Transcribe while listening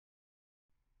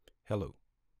Hello,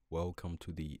 welcome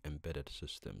to the Embedded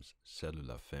Systems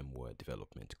Cellular Firmware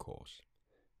Development course.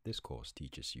 This course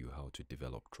teaches you how to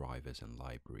develop drivers and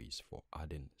libraries for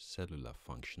adding cellular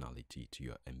functionality to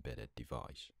your embedded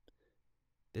device.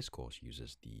 This course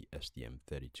uses the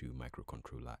STM32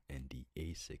 microcontroller and the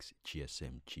A6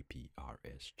 GSM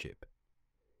GPRS chip.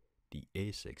 The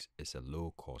A6 is a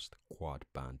low-cost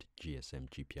quad-band GSM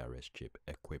GPRS chip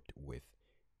equipped with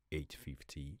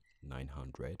 850,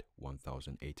 900,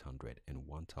 1800 and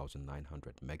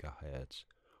 1900 MHz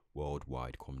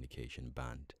worldwide communication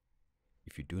band.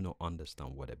 If you do not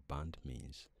understand what a band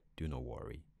means, do not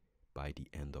worry. By the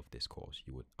end of this course,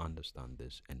 you would understand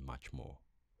this and much more.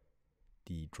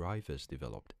 The drivers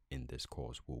developed in this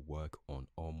course will work on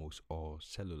almost all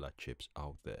cellular chips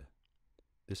out there.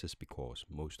 This is because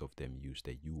most of them use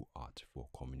the UART for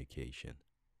communication.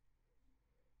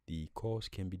 The course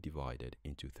can be divided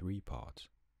into three parts.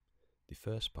 The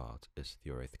first part is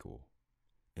theoretical.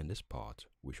 In this part,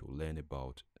 we shall learn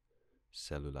about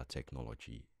cellular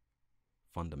technology,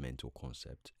 fundamental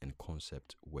concept, and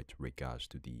concept with regards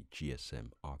to the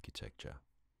GSM architecture.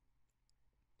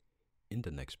 In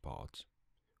the next part,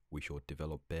 we shall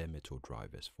develop bare metal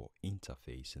drivers for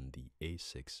interfacing the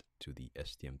A6 to the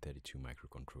STM32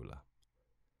 microcontroller.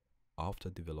 After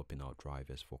developing our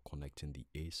drivers for connecting the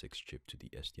A6 chip to the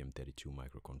STM32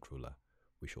 microcontroller,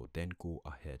 we shall then go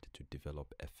ahead to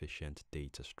develop efficient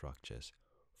data structures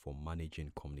for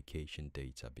managing communication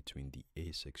data between the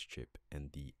A6 chip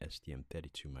and the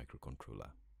STM32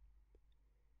 microcontroller.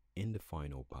 In the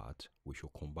final part, we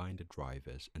shall combine the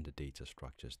drivers and the data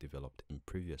structures developed in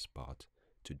previous part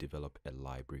to develop a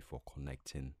library for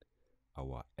connecting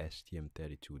our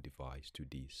STM32 device to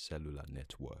the cellular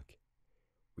network.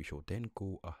 We shall then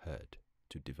go ahead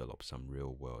to develop some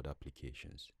real-world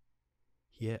applications.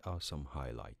 Here are some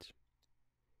highlights.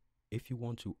 If you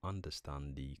want to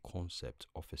understand the concept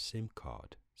of a SIM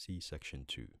card, see section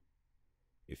 2.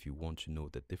 If you want to know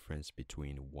the difference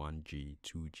between 1G,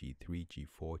 2G, 3G,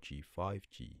 4G,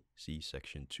 5G, see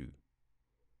section 2.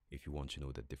 If you want to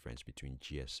know the difference between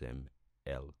GSM,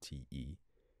 LTE,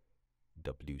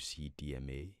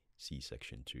 WCDMA, see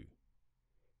section 2.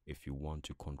 If you want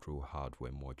to control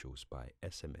hardware modules by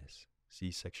SMS,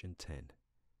 see section 10.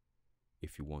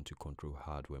 If you want to control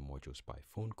hardware modules by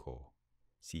phone call,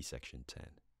 see section 10.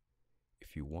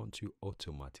 If you want to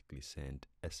automatically send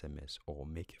SMS or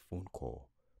make a phone call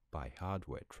by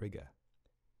hardware trigger,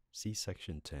 see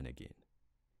section 10 again.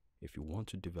 If you want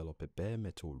to develop a bare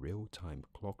metal real-time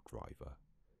clock driver,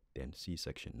 then see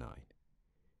section 9.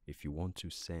 If you want to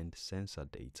send sensor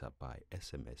data by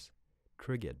SMS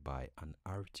triggered by an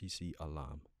RTC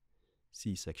alarm,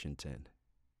 see section 10.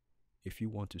 If you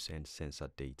want to send sensor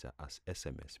data as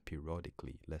SMS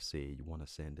periodically, let's say you want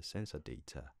to send the sensor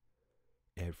data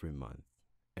every month,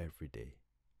 every day,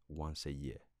 once a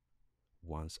year,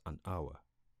 once an hour,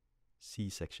 see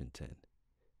section 10.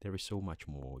 There is so much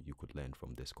more you could learn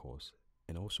from this course,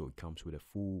 and also it comes with a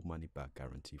full money back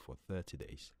guarantee for 30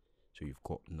 days, so you've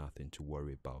got nothing to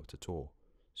worry about at all.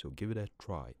 So give it a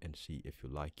try and see if you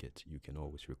like it. You can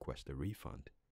always request a refund.